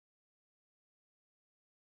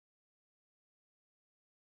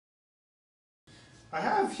I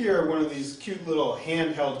have here one of these cute little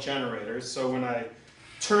handheld generators. So when I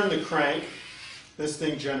turn the crank, this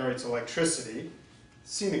thing generates electricity.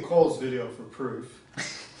 See Nicole's video for proof.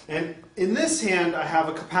 And in this hand, I have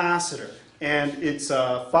a capacitor. And it's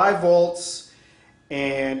 5 volts,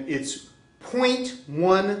 and it's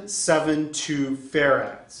 0.172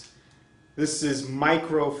 farads. This is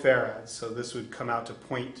microfarads, so this would come out to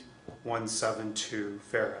 0.172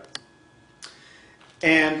 farads.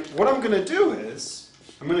 And what I'm going to do is,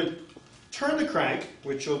 I'm going to turn the crank,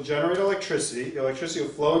 which will generate electricity. The electricity will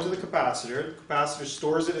flow into the capacitor. The capacitor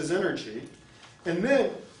stores it as energy. And then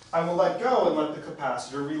I will let go and let the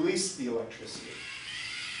capacitor release the electricity.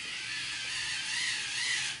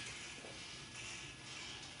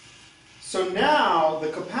 So now the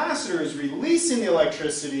capacitor is releasing the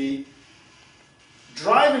electricity,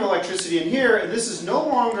 driving electricity in here, and this is no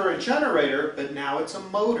longer a generator, but now it's a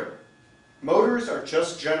motor. Motors are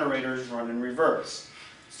just generators run in reverse.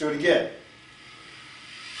 Let's do it again.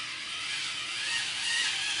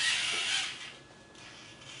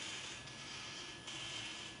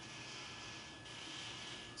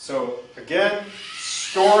 So again,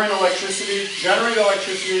 storing electricity, generating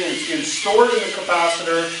electricity, and it's being stored in the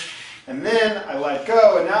capacitor. And then I let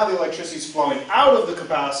go, and now the electricity is flowing out of the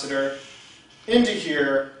capacitor into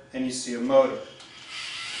here, and you see a motor.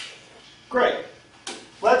 Great.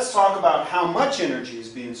 Let's talk about how much energy is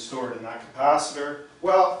being stored in that capacitor.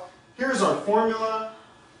 Well, here's our formula.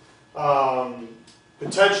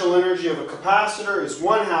 Potential energy of a capacitor is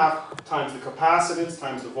 1/2 times the capacitance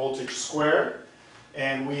times the voltage squared.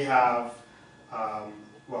 And we have,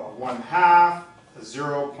 1/2,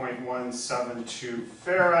 0.172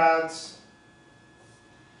 farads,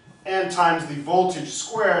 and times the voltage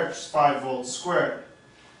squared, which is 5 volts squared.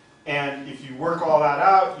 And if you work all that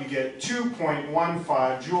out, you get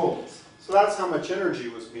 2.15 joules. So that's how much energy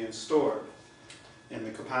was being stored in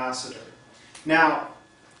the capacitor. Now,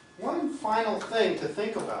 one final thing to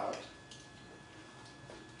think about.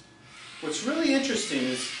 What's really interesting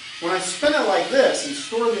is when I spin it like this and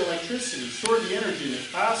store the electricity, store the energy in the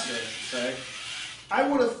capacitor, I should say, I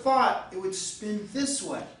would have thought it would spin this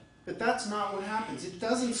way. But that's not what happens. It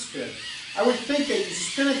doesn't spin. I would think that you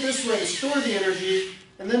spin it this way to store the energy,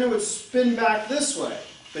 and then it would spin back this way.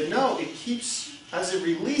 But no, it keeps, as it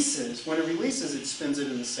releases, when it releases, it spins it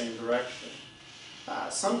in the same direction.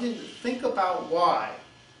 Something to think about why,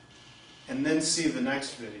 and then see the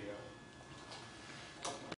next video.